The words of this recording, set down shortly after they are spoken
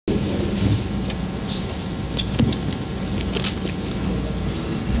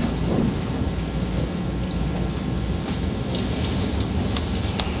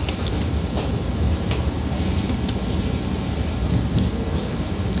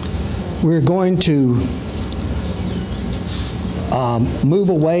We're going to move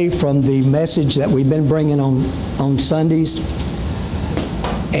away from the message that we've been bringing on Sundays,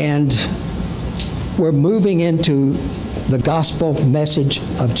 and we're moving into the gospel message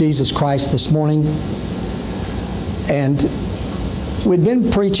of Jesus Christ this morning. And we've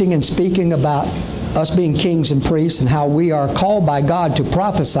been preaching and speaking about us being kings and priests and how we are called by God to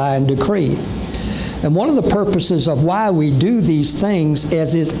prophesy and decree. And one of the purposes of why we do these things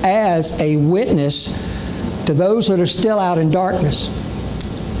is as a witness to those that are still out in darkness.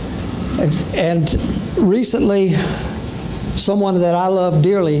 And recently, someone that I love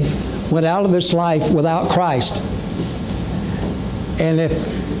dearly went out of this life without Christ.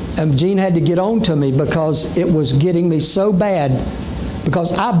 And Gene had to get on to me because it was getting me so bad,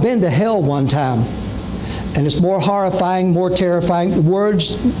 because I've been to hell one time. And it's more horrifying, more terrifying. The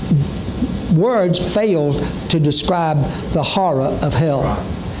words fail to describe the horror of hell.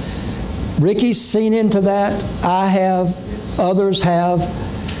 Ricky's seen into that. I have. Others have.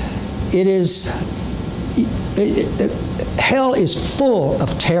 Hell is full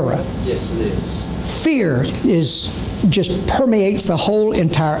of terror. Yes, it is. Fear just permeates the whole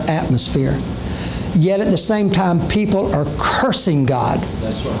entire atmosphere. Yet at the same time, people are cursing God.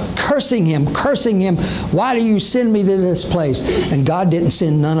 That's right. Cursing Him. Why do you send me to this place? And God didn't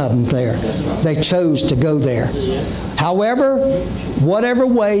send none of them there. That's right. They chose to go there. Yeah. However, whatever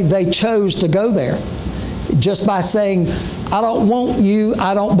way they chose to go there, just by saying, I don't want you,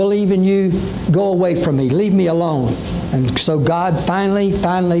 I don't believe in you, go away from me, leave me alone. And so God finally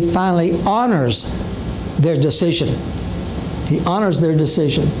honors their decision. He honors their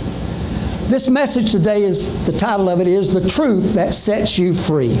decision. This message today the title of it is The Truth That Sets You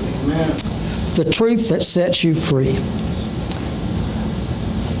Free. Amen. The truth that sets you free.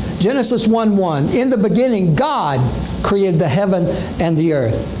 Genesis 1:1. In the beginning, God created the heaven and the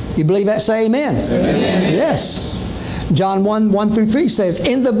earth. You believe that? Say amen. Amen. Yes. John 1:1-3 says,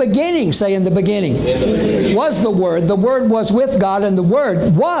 in the beginning, say in the beginning, was the Word. The Word was with God, and the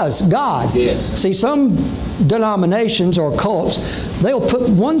Word was God. Yes. See, some denominations or cults, they'll put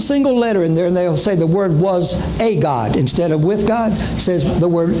one single letter in there and they'll say the Word was a God. Instead of with God, it says the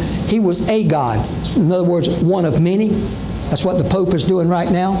Word, He was a God. In other words, one of many. That's what the Pope is doing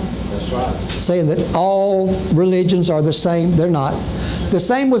right now. That's right. Saying that all religions are the same. They're not. The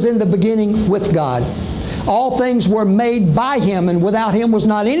same was in the beginning with God. All things were made by Him, and without Him was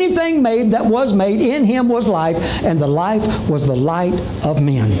not anything made that was made. In Him was life, and the life was the light of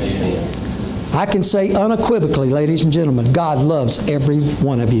men. Amen. I can say unequivocally, ladies and gentlemen, God loves every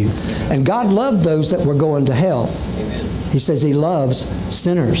one of you. And God loved those that were going to hell. Amen. He says He loves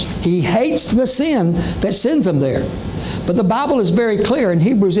sinners. He hates the sin that sends them there. But the Bible is very clear. In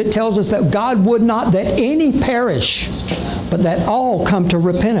Hebrews, it tells us that God would not that any perish, but that all come to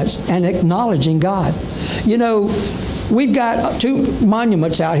repentance and acknowledging God. You know, we've got two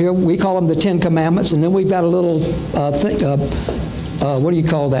monuments out here. We call them the Ten Commandments, and then we've got a little thing. What do you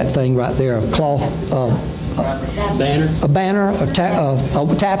call that thing right there? A cloth. Banner. A banner,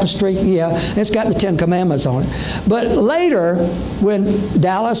 a tapestry, yeah. It's got the Ten Commandments on it. But later, when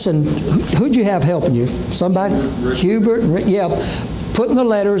Dallas and who'd you have helping you? Somebody? Hubert and Rick, yeah. Putting the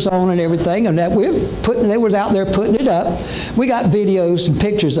letters on and everything, and that they was out there putting it up. We got videos and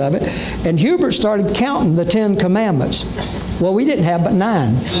pictures of it, and Hubert started counting the 10 Commandments. Well, we didn't have but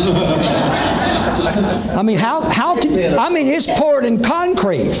 9. I mean, it's poured in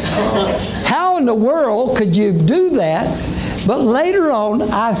concrete. How in the world could you do that? But later on,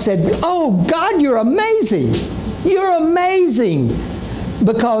 I said, "Oh God, you're amazing! You're amazing!"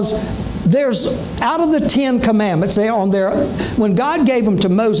 Because there's, out of the 10 Commandments, they're on there. When God gave them to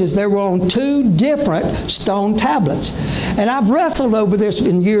Moses, they were on 2 different stone tablets. And I've wrestled over this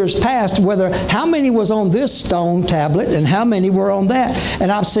in years past, how many was on this stone tablet and how many were on that.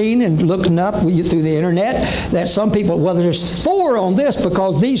 And I've seen and looking up through the internet that some people, there's 4 on this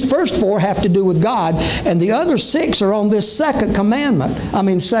because these first 4 have to do with God, and the other 6 are on this second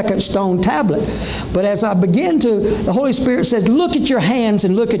second stone tablet. But as I begin the Holy Spirit said, look at your hands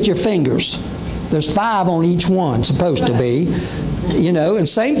and look at your fingers. There's 5 on each one, supposed to be. You know, and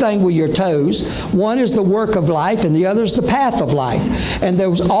same thing with your toes. One is the work of life, and the other is the path of life. And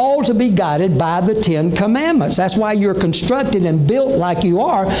those all to be guided by the 10 Commandments. That's why you're constructed and built like you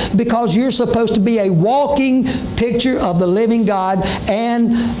are, because you're supposed to be a walking picture of the living God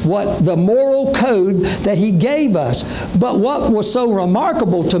and what the moral code that He gave us. But what was so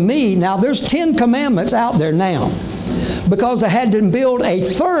remarkable to me, now there's 10 Commandments out there now, because I had to build a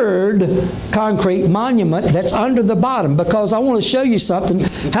 3rd concrete monument that's under the bottom, because I want to show you something.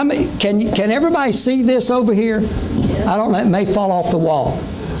 How many can everybody see this over here? I don't know, it may fall off the wall.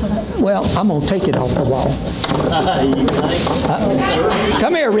 Well, I'm going to take it off the wall.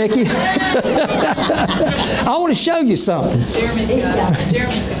 Come here, Ricky. I want to show you something.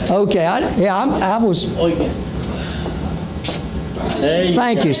 Okay, I was...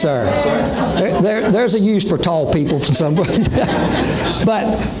 Thank you, sir. There's a use for tall people for somebody.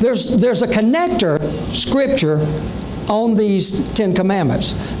 But there's a connector scripture on these 10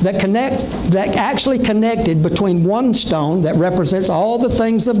 commandments that actually connected between one stone that represents all the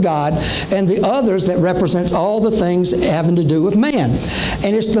things of God and the others that represents all the things having to do with man.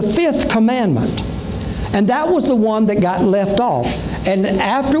 And it's the 5th commandment. And that was the one that got left off. And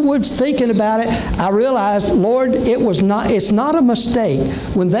afterwards, thinking about it, I realized, Lord, it's not a mistake.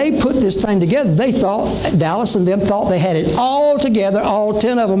 When they put this thing together, they thought, Dallas and them thought they had it all together, all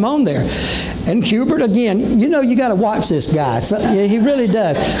 10 of them on there. And Hubert, again, you got to watch this guy. So, yeah, he really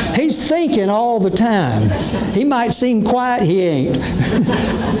does. He's thinking all the time. He might seem quiet, he ain't.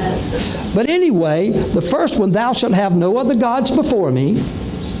 But anyway, the first one, thou shalt have no other gods before me.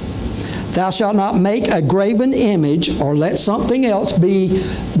 Thou shalt not make a graven image or let something else be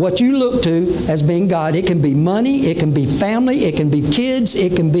what you look to as being God. It can be money, it can be family, it can be kids,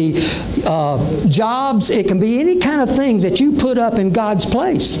 it can be jobs, it can be any kind of thing that you put up in God's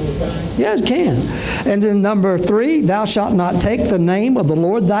place. Yes, it can. And then number 3, thou shalt not take the name of the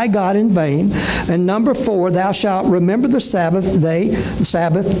Lord thy God in vain. And number 4, thou shalt remember the Sabbath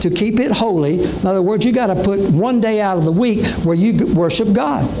to keep it holy. In other words, you got to put one day out of the week where you worship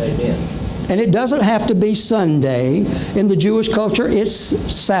God. Amen. And it doesn't have to be Sunday. In the Jewish culture, it's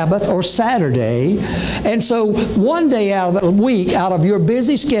Sabbath or Saturday. And so one day out of the week, out of your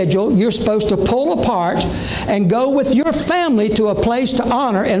busy schedule, you're supposed to pull apart and go with your family to a place to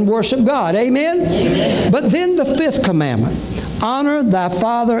honor and worship God. Amen? Amen. But then the 5th commandment. Honor thy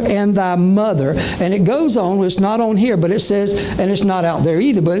father and thy mother. And it goes on, it's not on here, but it says, and it's not out there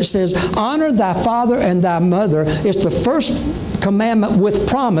either, but it says, honor thy father and thy mother. It's the first commandment with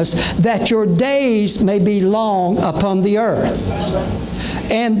promise that your days may be long upon the earth.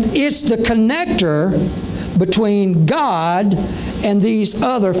 And it's the connector between God and these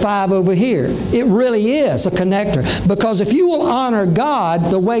other 5 over here. It really is a connector. Because if you will honor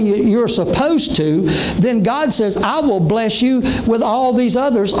God the way you're supposed to, then God says, I will bless you with all these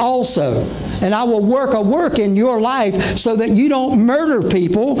others also. And I will work a work in your life so that you don't murder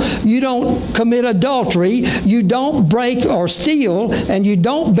people, you don't commit adultery, you don't break or steal, and you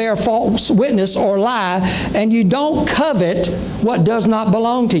don't bear false witness or lie, and you don't covet what does not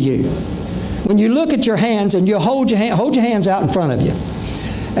belong to you. When you look at your hands and you hold your hands out in front of you,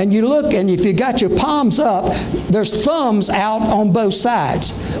 and you look, and if you got your palms up, there's thumbs out on both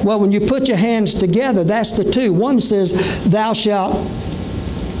sides. Well, when you put your hands together, that's the 2. One says, thou shalt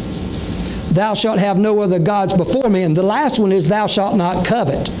have no other gods before me. And the last one is, thou shalt not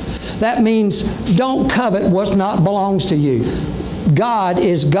covet. That means don't covet what not belongs to you. God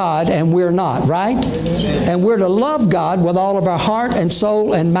is God and we're not, right? And we're to love God with all of our heart and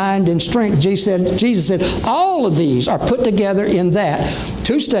soul and mind and strength. Jesus said, all of these are put together in that.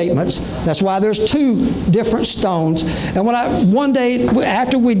 2 statements. That's why there's 2 different stones. And one day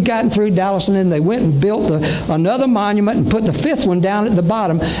after we'd gotten through Dallas, and then they went and built another monument and put the 5th one down at the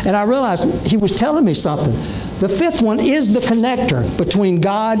bottom, and I realized he was telling me something. The 5th one is the connector between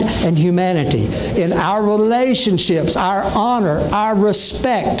God and humanity in our relationships, our honor, our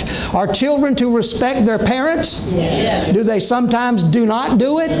respect. Are children to respect their parents? Yes. Do they sometimes do not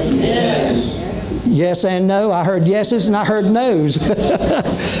do it? Yes. Yes and no. I heard yeses and I heard no's.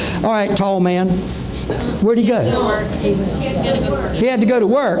 All right, tall man. Where'd he go? He had to go to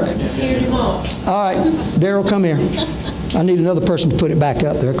work. All right, Daryl, come here. I need another person to put it back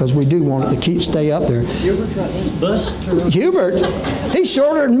up there because we do want it to stay up there. Hubert? He's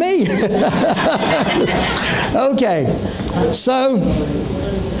shorter than me. Okay. So,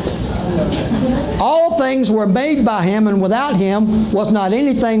 all things were made by Him, and without Him was not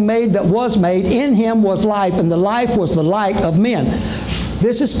anything made that was made. In Him was life, and the life was the light of men.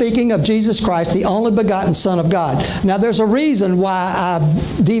 This is speaking of Jesus Christ, the only begotten Son of God. Now, there's a reason why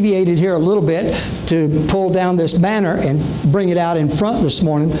I've deviated here a little bit to pull down this banner and bring it out in front this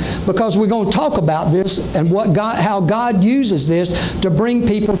morning, because we're going to talk about this and how God uses this to bring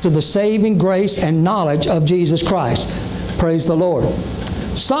people to the saving grace and knowledge of Jesus Christ. Praise the Lord.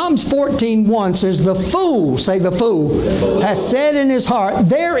 Psalms 14:1 says, the fool, say the fool, has said in his heart,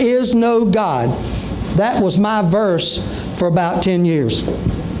 there is no God. That was my verse for about 10 years.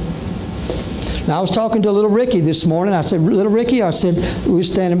 Now, I was talking to little Ricky this morning. I said, little Ricky, we were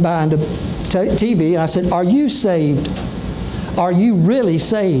standing behind the TV, and I said, are you saved? Are you really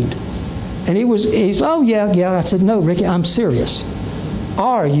saved? And he said, oh, yeah. I said, no, Ricky, I'm serious.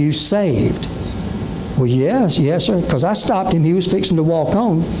 are you saved? Well, yes, sir. Because I stopped him. He was fixing to walk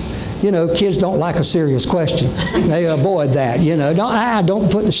on. You know, kids don't like a serious question. They avoid that, you know.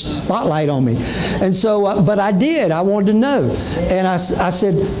 Don't put the spotlight on me. And so, but I did. I wanted to know. And I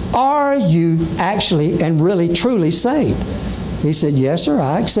said, are you actually and really truly saved? He said, yes, sir.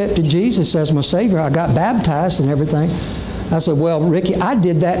 I accepted Jesus as my Savior. I got baptized and everything. I said, well, Ricky, I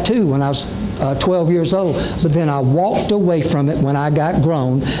did that too when I was 12 years old. But then I walked away from it when I got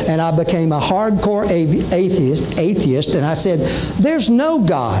grown, and I became a hardcore atheist. And I said, there's no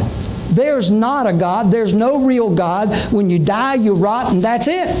God. There's not a God. There's no real God. When you die, you rot, and that's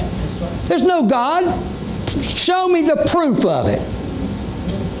it. There's no God. Show me the proof of it.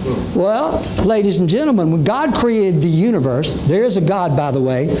 Well, ladies and gentlemen, when God created the universe, there is a God, by the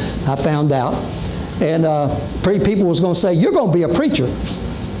way, I found out. And people was going to say, you're going to be a preacher.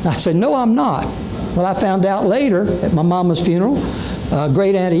 I said, no, I'm not. Well, I found out later at my mama's funeral.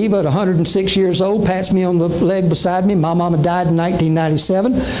 Great Aunt Eva, at 106 years old, pats me on the leg beside me. My mama died in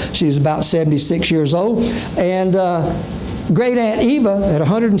 1997. She was about 76 years old. And Great Aunt Eva, at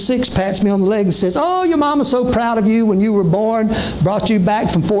 106, pats me on the leg and says, oh, your mama's so proud of you when you were born, brought you back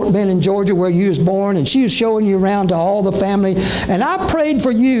from Fort Benning, Georgia, where you was born, and she was showing you around to all the family. And I prayed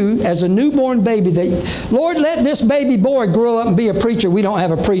for you as a newborn baby that, Lord, let this baby boy grow up and be a preacher. We don't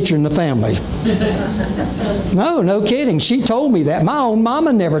have a preacher in the family. No kidding. She told me that. My own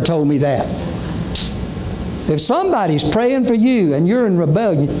mama never told me that. If somebody's praying for you and you're in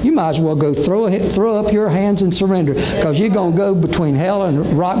rebellion, you might as well go throw up your hands and surrender, because you're going to go between hell and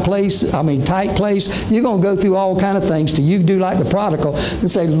tight place. You're going to go through all kind of things till you do like the prodigal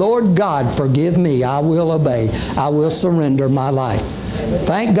and say, Lord God, forgive me. I will obey. I will surrender my life.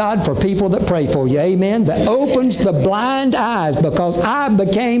 Thank God for people that pray for you. Amen. That opens the blind eyes, because I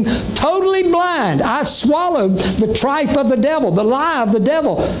became totally blind. I swallowed the tripe of the devil, the lie of the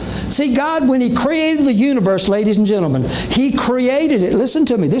devil. See, God, when He created the universe, ladies and gentlemen, He created it. Listen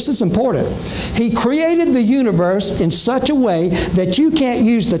to me. This is important. He created the universe in such a way that you can't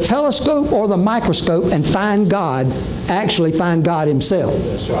use the telescope or the microscope and find God, actually find God Himself.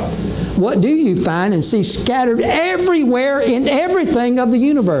 That's right. What do you find and see scattered everywhere in everything of the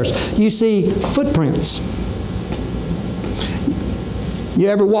universe? You see footprints. You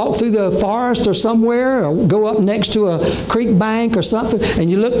ever walk through the forest or somewhere, or go up next to a creek bank or something, and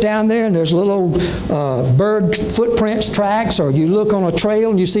you look down there and there's little bird footprints, tracks, or you look on a trail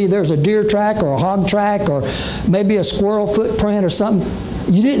and you see there's a deer track or a hog track or maybe a squirrel footprint or something.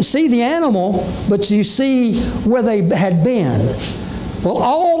 You didn't see the animal, but you see where they had been. Well,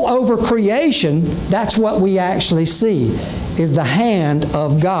 all over creation, that's what we actually see, is the hand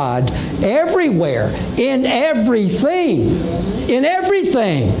of God everywhere, in everything. In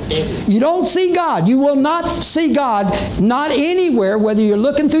everything. You don't see God. You will not see God, not anywhere, whether you're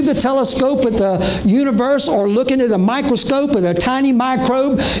looking through the telescope at the universe or looking at a microscope at a tiny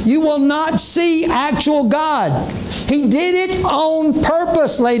microbe. You will not see actual God. He did it on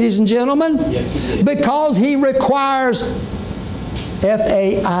purpose, ladies and gentlemen, because He requires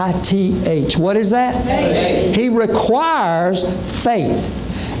F-A-I-T-H. What is that? Faith. He requires faith.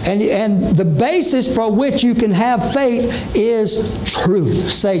 And the basis for which you can have faith is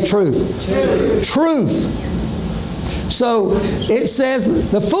truth. Say truth. Truth. So it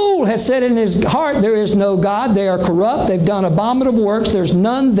says, the fool has said in his heart, there is no God. They are corrupt. They've done abominable works. There's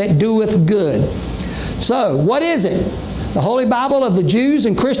none that doeth good. So what is it? The Holy Bible of the Jews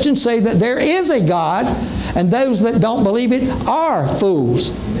and Christians say that there is a God, and those that don't believe it are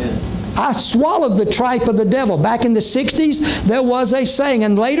fools. Amen. I swallowed the tripe of the devil. Back in the 60s, there was a saying,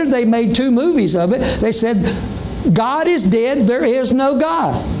 and later they made 2 movies of it. They said, God is dead, there is no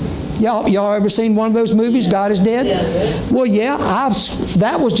God. Y'all ever seen one of those movies, God is Dead? Yeah. Well, yeah,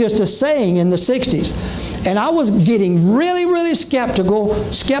 that was just a saying in the 60s. And I was getting really, really skeptical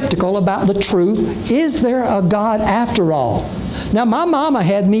about the truth. Is there a God after all? Now, my mama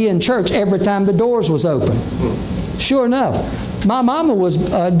had me in church every time the doors was open. Sure enough. My mama was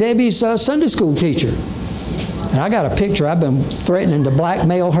Debbie's Sunday school teacher. And I got a picture. I've been threatening to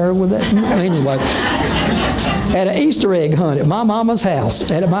blackmail her with it. Anyway, at an Easter egg hunt at my mama's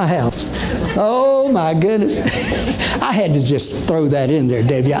house, at my house. Oh, my goodness. I had to just throw that in there,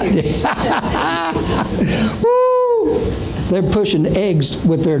 Debbie. Woo! They're pushing eggs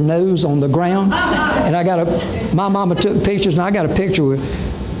with their nose on the ground. And my mama took pictures, and I got a picture with,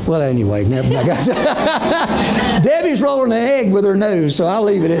 well, anyway, never mind. Debbie's rolling an egg with her nose, so I'll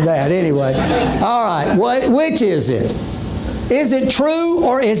leave it at that. Anyway, all right, which is it? Is it true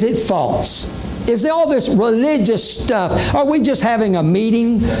or is it false? Is all this religious stuff? Are we just having a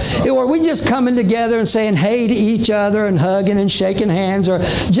meeting? Or are we just coming together and saying hey to each other and hugging and shaking hands? Or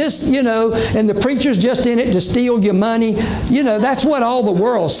just, and the preacher's just in it to steal your money? That's what all the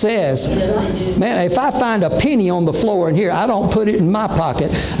world says. Man, if I find a penny on the floor in here, I don't put it in my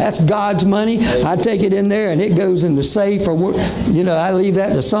pocket. That's God's money. I take it in there and it goes in the safe, or, I leave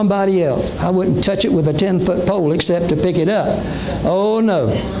that to somebody else. I wouldn't touch it with a 10-foot pole except to pick it up. Oh, no.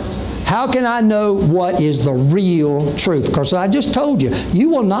 How can I know what is the real truth? Because I just told you, you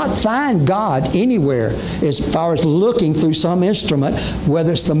will not find God anywhere as far as looking through some instrument,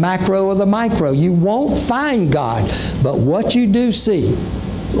 whether it's the macro or the micro. You won't find God. But what you do see,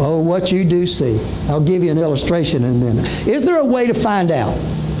 what you do see. I'll give you an illustration in a minute. Is there a way to find out?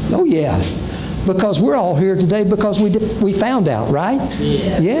 Oh, yeah. Because we're all here today because we found out, right?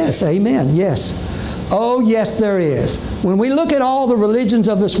 Yeah. Yes, amen, yes. Oh, yes, there is. When we look at all the religions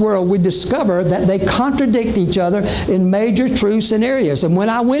of this world, we discover that they contradict each other in major truths and areas. And when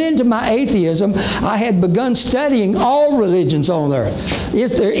I went into my atheism, I had begun studying all religions on earth.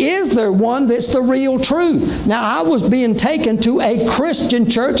 Is there one that's the real truth? Now, I was being taken to a Christian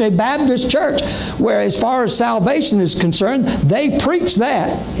church, a Baptist church, where as far as salvation is concerned, they preach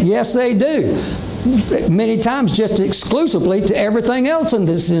that. Yes, they do. Many times just exclusively to everything else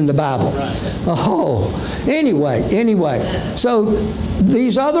in the Bible. Anyway. So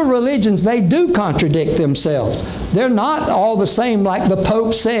these other religions, they do contradict themselves. They're not all the same like the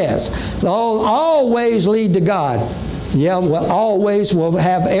Pope says. All ways lead to God. Yeah, well, always will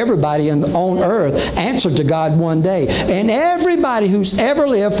have everybody on earth answer to God one day. And everybody who's ever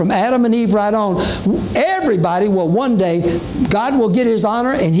lived from Adam and Eve right on, everybody will one day, God will get His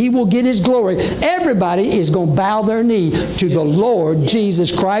honor and He will get His glory. Everybody is going to bow their knee to the Lord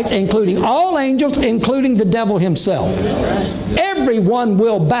Jesus Christ, including all angels, including the devil himself. Everyone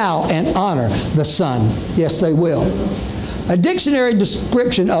will bow and honor the Son. Yes, they will. A dictionary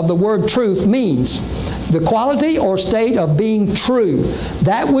description of the word truth means the quality or state of being true,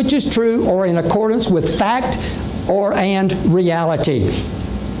 that which is true or in accordance with fact and reality.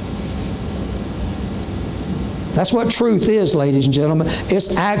 That's what truth is, ladies and gentlemen.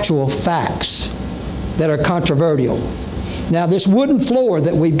 It's actual facts that are controversial. Now, this wooden floor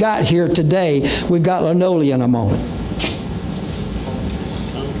that we've got here today, we've got linoleum in a moment.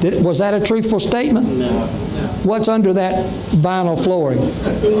 Was that a truthful statement? No. What's under that vinyl flooring?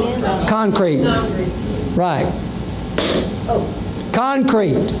 Concrete. Right.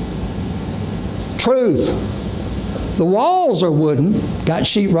 Concrete. Truth. The walls are wooden, got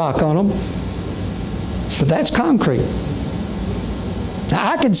sheetrock on them, but that's concrete.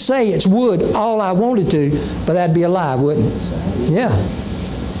 Now, I could say it's wood all I wanted to, but that'd be a lie, wouldn't it? Yeah.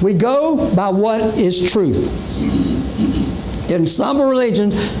 We go by what is truth. In some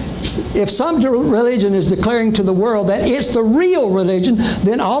religions, if some religion is declaring to the world that it's the real religion,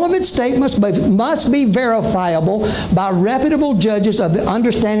 then all of its statements must be verifiable by reputable judges of the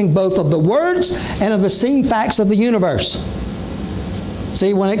understanding both of the words and of the seen facts of the universe.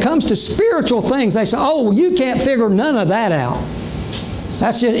 See, when it comes to spiritual things, they say, oh, you can't figure none of that out.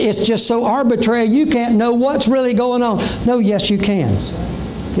 It's just so arbitrary, you can't know what's really going on. No, yes, you can.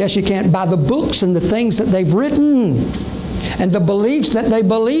 Yes, you can. By the books and the things that they've written and the beliefs that they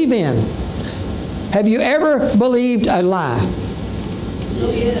believe in. Have you ever believed a lie?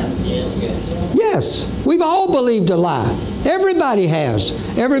 Oh, yeah. Yes. Yes. We've all believed a lie. Everybody has.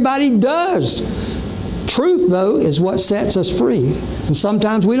 Everybody does. Truth, though, is what sets us free. And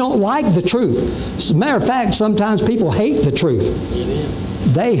sometimes we don't like the truth. As a matter of fact, sometimes people hate the truth.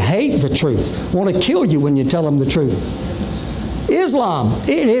 Amen. They hate the truth. Want to kill you when you tell them the truth. Islam,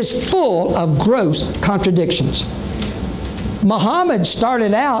 it is full of gross contradictions. Muhammad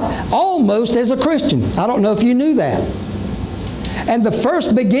started out almost as a Christian. I don't know if you knew that. And the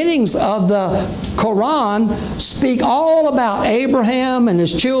first beginnings of the Quran speak all about Abraham and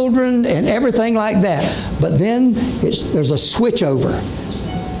his children and everything like that. But then there's a switch over.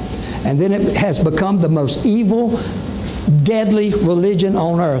 And then it has become the most evil, deadly religion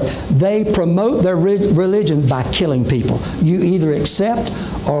on earth. They promote their religion by killing people. You either accept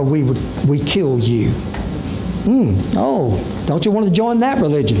or we kill you. Oh, don't you want to join that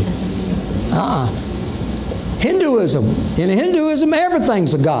religion? Hinduism. In Hinduism,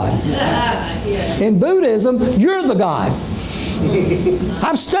 everything's a god. In Buddhism, you're the god.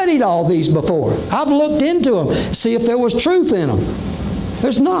 I've studied all these before. I've looked into them, see if there was truth in them.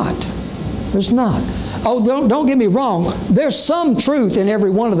 There's not. There's not. Oh, don't get me wrong. There's some truth in every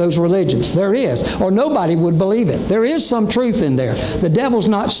one of those religions. There is. Or nobody would believe it. There is some truth in there. The devil's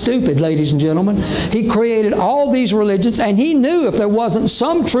not stupid, ladies and gentlemen. He created all these religions, and he knew if there wasn't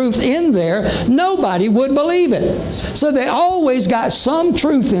some truth in there, nobody would believe it. So they always got some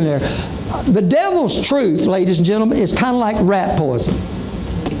truth in there. The devil's truth, ladies and gentlemen, is kind of like rat poison.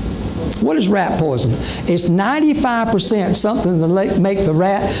 What is rat poison? It's 95% something to make the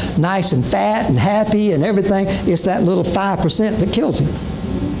rat nice and fat and happy and everything. It's that little 5% that kills him.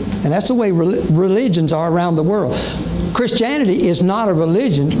 And that's the way religions are around the world. Christianity is not a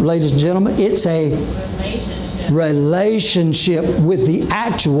religion, ladies and gentlemen. It's a relationship with the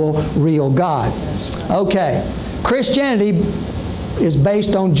actual real God. Okay. Christianity is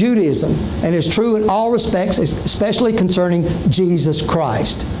based on Judaism and is true in all respects, especially concerning Jesus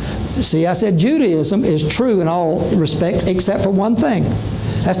Christ. See, I said Judaism is true in all respects except for one thing.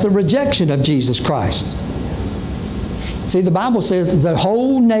 That's the rejection of Jesus Christ. See, the Bible says the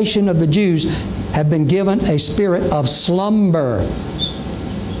whole nation of the Jews have been given a spirit of slumber.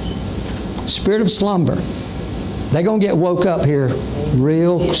 Spirit of slumber. They're going to get woke up here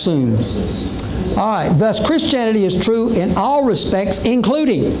real soon. All right, thus Christianity is true in all respects,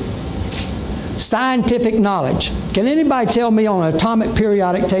 including scientific knowledge. Can anybody tell me on an atomic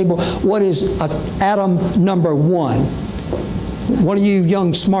periodic table what is atom number 1? One of you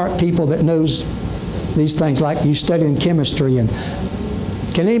young smart people that knows these things, like you study in chemistry. And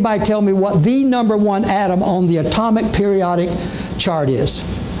can anybody tell me what the number 1 atom on the atomic periodic chart is?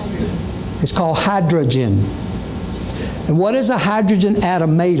 It's called hydrogen. And what is a hydrogen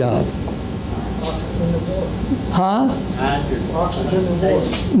atom made of? Huh? Oxygen and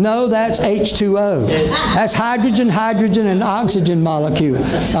water. No, that's H2O. That's hydrogen, and oxygen molecule.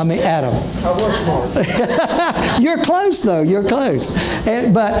 Atom. I was smart. You're close, though. You're close.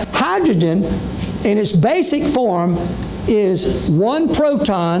 But hydrogen, in its basic form, is one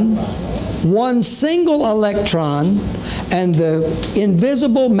proton, one single electron, and the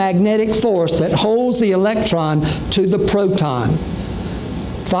invisible magnetic force that holds the electron to the proton.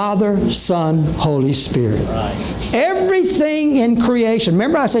 Father, Son, Holy Spirit. Right. Everything in creation.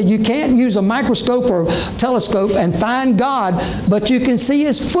 Remember I said you can't use a microscope or telescope and find God, but you can see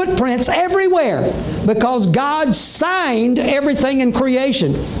His footprints everywhere because God signed everything in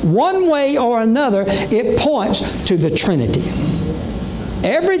creation. One way or another, it points to the Trinity.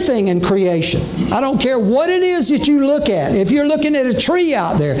 Everything in creation. I don't care what it is that you look at. If you're looking at a tree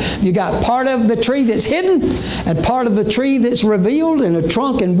out there, you got part of the tree that's hidden and part of the tree that's revealed in a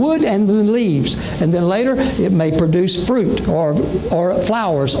trunk and wood and the leaves. And then later it may produce fruit or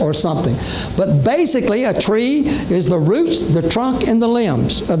flowers or something. But basically a tree is the roots, the trunk, and the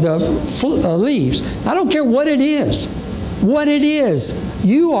limbs, the leaves. I don't care what it is. What it is.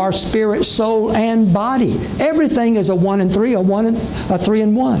 You are spirit, soul, and body. Everything is a 1 and 3, a 3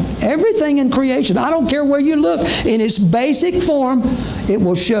 and 1. Everything in creation. I don't care where you look. In its basic form, it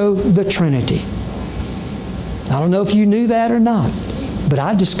will show the Trinity. I don't know if you knew that or not, but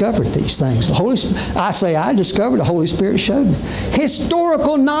I discovered these things. The Holy Spirit showed me.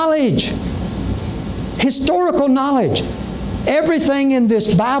 Historical knowledge. Historical knowledge. Everything in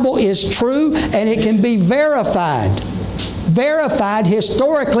this Bible is true, and it can be verified. Verified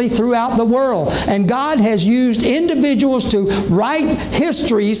historically throughout the world. And God has used individuals to write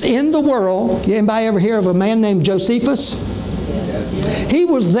histories in the world. Anybody ever hear of a man named Josephus? He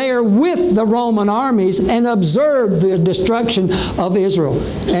was there with the Roman armies and observed the destruction of Israel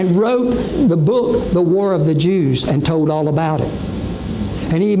and wrote the book, The War of the Jews, and told all about it.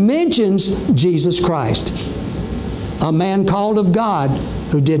 And he mentions Jesus Christ, a man called of God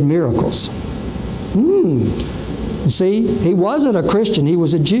who did miracles. See, he wasn't a Christian, he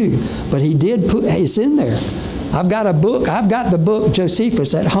was a Jew, but he did put, it's in there. I've got a book, I've got the book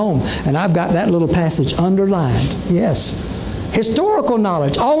Josephus at home, and I've got that little passage underlined. Yes. Historical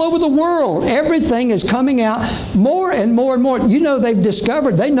knowledge all over the world. Everything is coming out more and more and more. You know, they've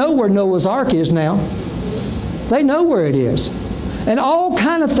discovered, they know where Noah's Ark is now. They know where it is. And all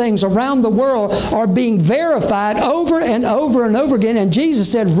kind of things around the world are being verified over and over and over again. And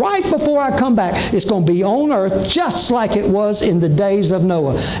Jesus said, right before I come back, it's going to be on earth just like it was in the days of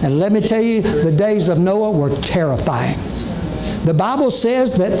Noah. And let me tell you, the days of Noah were terrifying. The Bible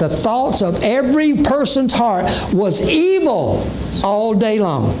says that the thoughts of every person's heart was evil all day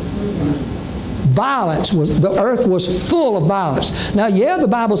long. Violence the earth was full of violence. Now, yeah, the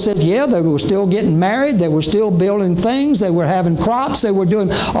Bible says, yeah, they were still getting married, they were still building things, they were having crops, they were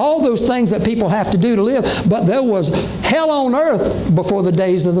doing all those things that people have to do to live, but there was hell on earth before the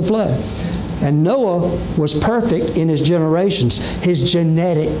days of the flood. And Noah was perfect in his generations, his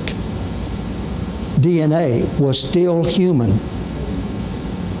genetic DNA was still human.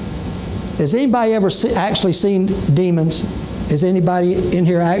 Has anybody ever actually seen demons? Has anybody in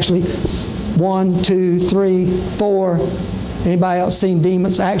here actually? 1, 2, 3, 4. Anybody else seen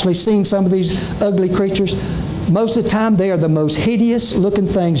demons? Actually seen some of these ugly creatures? Most of the time, they are the most hideous looking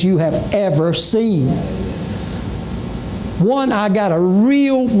things you have ever seen. One, I got a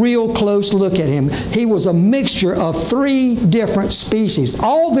real close look at him. He was a mixture of 3 different species.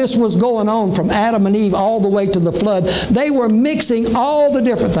 All this was going on from Adam and Eve all the way to the flood. They were mixing all the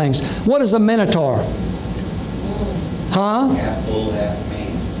different things. What is a minotaur? Huh? Half bull, half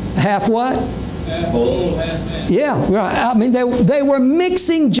man. Half what? Half bull, half man. Yeah, right. I mean, they were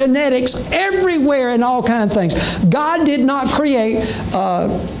mixing genetics everywhere and all kinds of things. God did not create,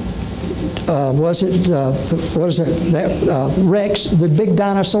 Rex, the big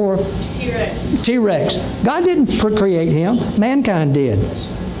dinosaur? T-Rex. T-Rex. God didn't create him. Mankind did.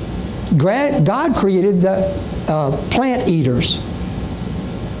 God created the plant eaters.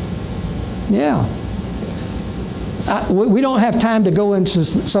 Yeah. We don't have time to go into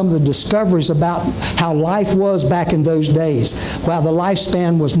some of the discoveries about how life was back in those days, while the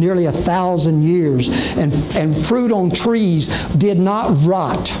lifespan was nearly 1,000 years, and fruit on trees did not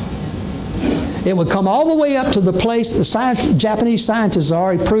rot. It would come all the way up to the place, Japanese scientists have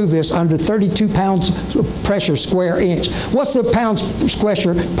already proved this, under 32 pounds pressure square inch. What's the pounds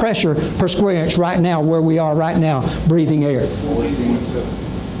pressure per square inch right now, where we are right now, breathing air? 14.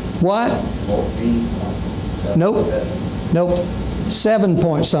 What? 14. Nope. 7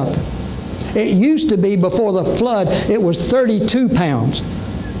 point something. It used to be, before the flood, it was 32 pounds.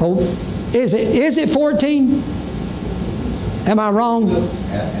 Oh, is it 14? Am I wrong?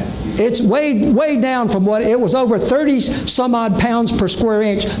 It's way down from what it was. Over 30 some odd pounds per square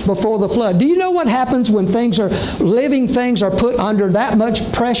inch before the flood. Do you know what happens when living things are put under that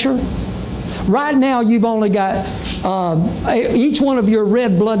much pressure? Right now, you've only got each one of your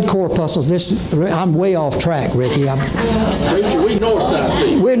red blood corpuscles. I'm way off track, Ricky. We north side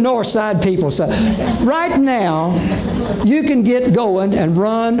people. We're north side people. So right now, you can get going and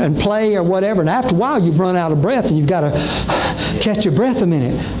run and play or whatever, and after a while, you've run out of breath and you've got to catch your breath a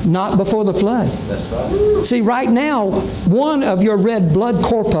minute. Not before the flood. That's right. See, right now, one of your red blood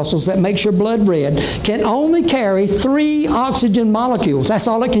corpuscles that makes your blood red can only carry 3 oxygen molecules. That's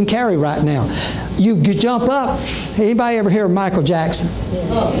all it can carry right now. You jump up. Anybody ever hear of Michael Jackson?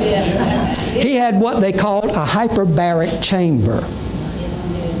 Yeah. He had what they called a hyperbaric chamber.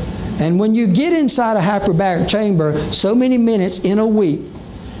 And when you get inside a hyperbaric chamber so many minutes in a week,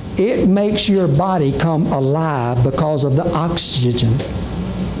 it makes your body come alive because of the oxygen.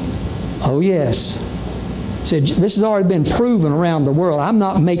 Oh, yes. See, this has already been proven around the world. I'm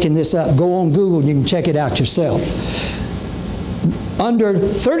not making this up. Go on Google and you can check it out yourself. Under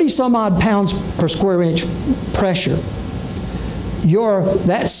 30 some odd pounds per square inch pressure,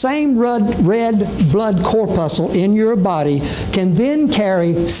 that same red blood corpuscle in your body can then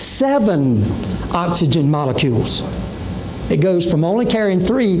carry 7 oxygen molecules. It goes from only carrying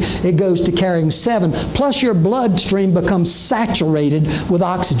 3, it goes to carrying 7. Plus your bloodstream becomes saturated with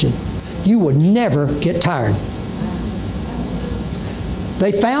oxygen. You would never get tired.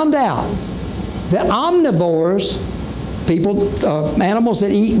 They found out that omnivores, animals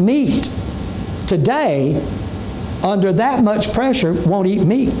that eat meat, today, under that much pressure, won't eat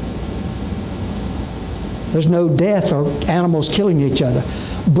meat. There's no death or animals killing each other.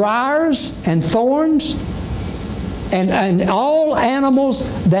 Briars and thorns and all animals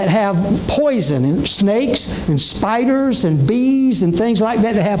that have poison, and snakes and spiders and bees and things like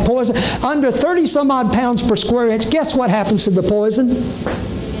that have poison, under 30 some odd pounds per square inch, guess what happens to the poison?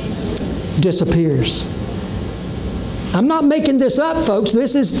 Disappears. I'm not making this up, folks.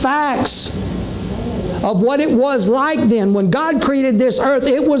 This is facts of what it was like then. When God created this earth,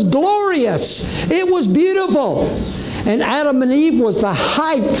 it was glorious. It was beautiful. And Adam and Eve was the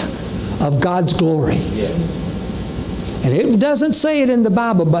height of God's glory. Yes. And it doesn't say it in the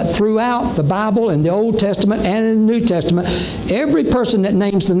Bible, but throughout the Bible and the Old Testament and in the New Testament, every person that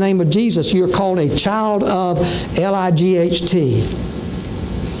names the name of Jesus, you're called a child of L-I-G-H-T.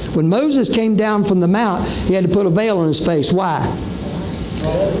 When Moses came down from the mount, he had to put a veil on his face. Why?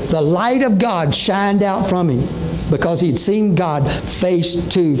 The light of God shined out from him because he'd seen God face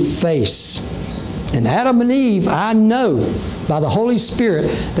to face. And Adam and Eve, I know by the Holy Spirit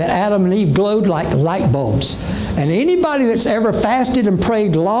that Adam and Eve glowed like light bulbs. And anybody that's ever fasted and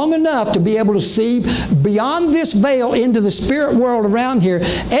prayed long enough to be able to see beyond this veil into the spirit world around here,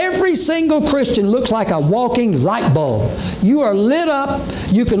 every single Christian looks like a walking light bulb. You are lit up.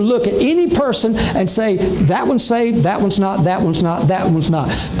 You can look at any person and say, that one's saved, that one's not, that one's not, that one's not.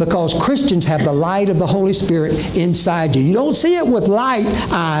 Because Christians have the light of the Holy Spirit inside you. You don't see it with light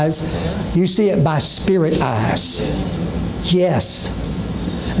eyes. You see it by spirit eyes. Yes.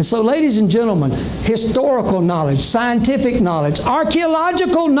 And so, ladies and gentlemen, historical knowledge, scientific knowledge,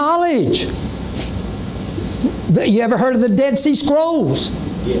 archaeological knowledge. You ever heard of the Dead Sea Scrolls?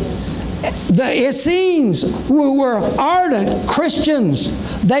 Yes. The Essenes, who were ardent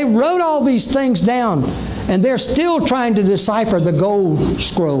Christians, they wrote all these things down, and they're still trying to decipher the gold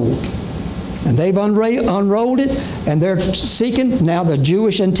scroll. And they've unrolled it, and they're seeking. Now, the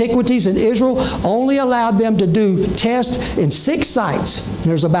Jewish antiquities in Israel only allowed them to do tests in 6 sites.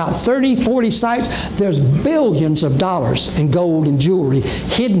 There's about 30, 40 sites. There's billions of dollars in gold and jewelry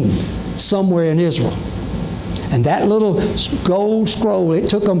hidden somewhere in Israel. And that little gold scroll, it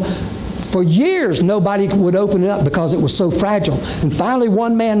took them for years, nobody would open it up because it was so fragile. And finally,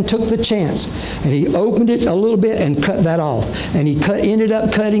 one man took the chance, and he opened it a little bit and cut that off. And he ended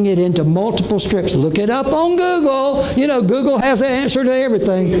up cutting it into multiple strips. Look it up on Google. You know, Google has the answer to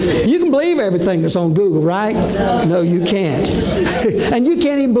everything. You can believe everything that's on Google, right? No, you can't. And you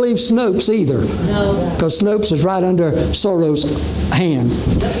can't even believe Snopes either, because Snopes is right under Soros' hand.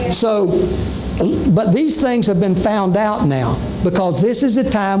 So, but these things have been found out now, because this is a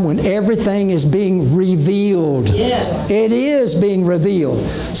time when everything is being revealed. Yes. It is being revealed.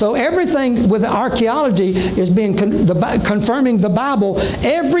 So everything with archaeology is being confirming the Bible.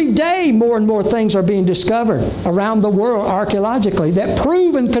 Every day more and more things are being discovered around the world archaeologically that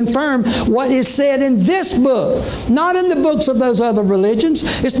prove and confirm what is said in this book. Not in the books of those other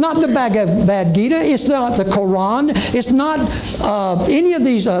religions. It's not the Bhagavad Gita. It's not the Quran. It's not any of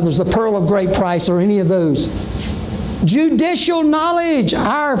these others, the Pearl of Great Price, or any of those. Judicial knowledge.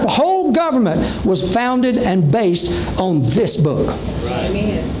 Our whole government was founded and based on this book.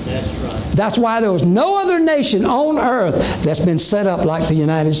 Right. That's right. That's why there was no other nation on earth that's been set up like the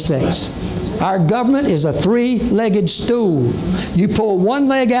United States. Our government is a 3-legged stool. You pull one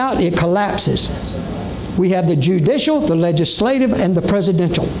leg out, it collapses. We have the judicial, the legislative, and the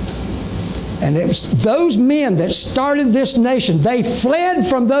presidential. And it was those men that started this nation. They fled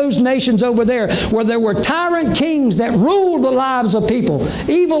from those nations over there where there were tyrant kings that ruled the lives of people,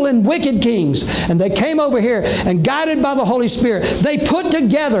 evil and wicked kings. And they came over here, and guided by the Holy Spirit, they put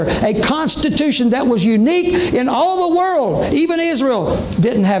together a constitution that was unique in all the world. Even Israel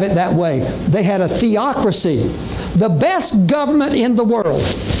didn't have it that way. They had a theocracy, the best government in the world.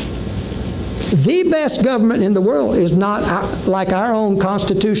 The best government in the world is not like our own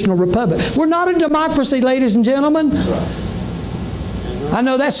constitutional republic. We're not a democracy, ladies and gentlemen. I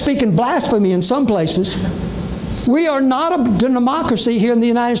know that's speaking blasphemy in some places. We are not a democracy here in the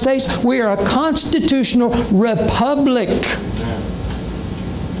United States. We are a constitutional republic.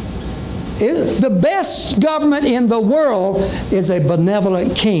 The best government in the world is a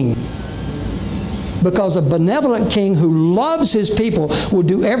benevolent king. Because a benevolent king who loves his people will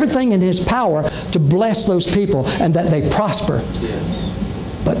do everything in his power to bless those people and that they prosper.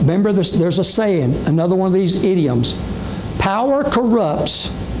 Yes. But remember, there's a saying, another one of these idioms. Power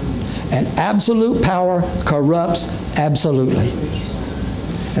corrupts, and absolute power corrupts absolutely.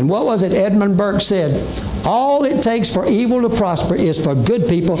 And what was it Edmund Burke said? All it takes for evil to prosper is for good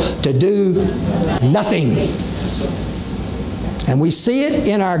people to do nothing. And we see it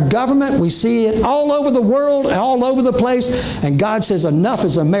in our government. We see it all over the world, all over the place. And God says, enough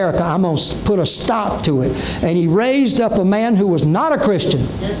is America. I'm going to put a stop to it. And He raised up a man who was not a Christian.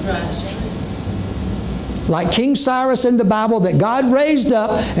 That's right. Like King Cyrus in the Bible, that God raised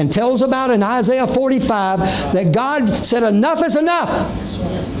up and tells about in Isaiah 45, that God said, enough is enough.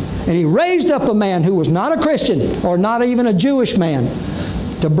 And He raised up a man who was not a Christian, or not even a Jewish man,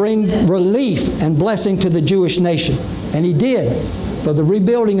 to bring relief and blessing to the Jewish nation. And He did, for the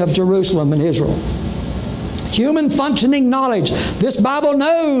rebuilding of Jerusalem and Israel. Human functioning knowledge. This Bible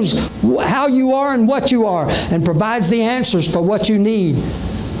knows how you are and what you are, and provides the answers for what you need.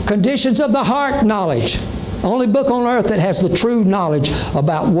 Conditions of the heart knowledge. Only book on earth that has the true knowledge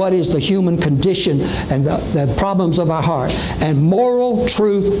about what is the human condition and the problems of our heart. And moral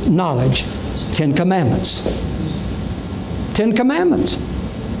truth knowledge. 10 Commandments. 10 Commandments.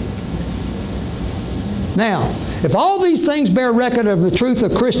 Now, if all these things bear record of the truth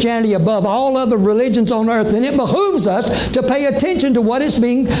of Christianity above all other religions on earth, then it behooves us to pay attention to what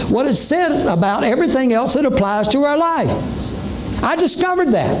is said about everything else that applies to our life. I discovered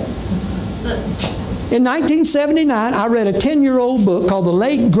that. In 1979, I read a 10-year-old book called The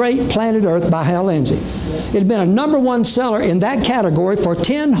Late Great Planet Earth by Hal Lindsey. It had been a #1 seller in that category for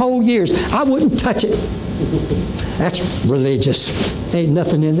 10 whole years. I wouldn't touch it. That's religious. Ain't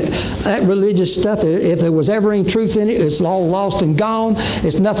nothing in it. That religious stuff, if there was ever any truth in it, it's all lost and gone.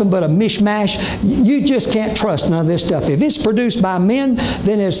 It's nothing but a mishmash. You just can't trust none of this stuff. If it's produced by men,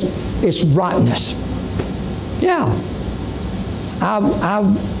 then it's rottenness. Yeah.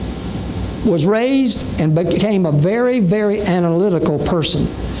 I was raised and became a very, very analytical person.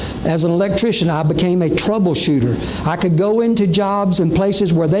 As an electrician, I became a troubleshooter. I could go into jobs and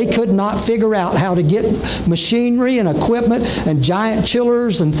places where they could not figure out how to get machinery and equipment and giant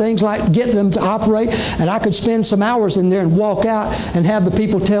chillers and things like, get them to operate, and I could spend some hours in there and walk out and have the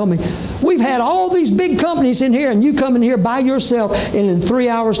people tell me, we've had all these big companies in here and you come in here by yourself and in 3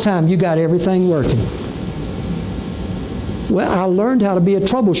 hours' time you got everything working. Well, I learned how to be a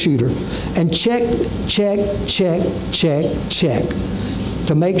troubleshooter and check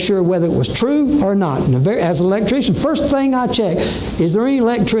to make sure whether it was true or not. And as an electrician, first thing I check, is there any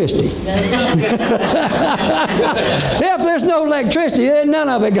electricity? If there's no electricity, then none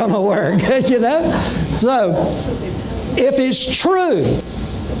of it going to work, you know? So, if it's true,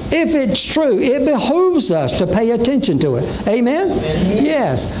 it behooves us to pay attention to it. Amen?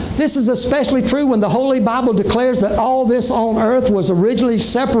 Yes. This is especially true when the Holy Bible declares that all this on earth was originally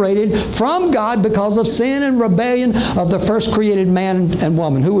separated from God because of sin and rebellion of the first created man and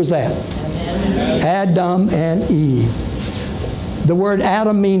woman. Who was that? Adam and Eve. The word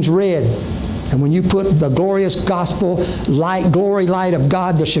Adam means red. And when you put the glorious gospel light, glory light of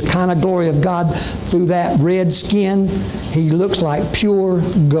God, the Shekinah glory of God through that red skin, he looks like pure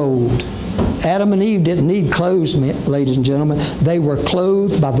gold. Adam and Eve didn't need clothes, ladies and gentlemen. They were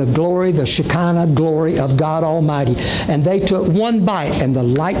clothed by the glory, the Shekinah glory of God Almighty. And they took one bite and the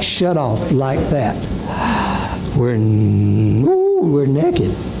light shut off like that. We're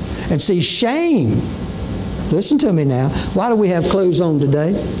naked. And see, shame. Listen to me now. Why do we have clothes on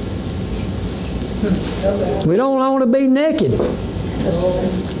today? We don't want to be naked.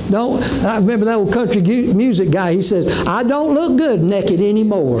 I remember that old country music guy, he says, I don't look good naked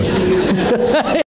anymore.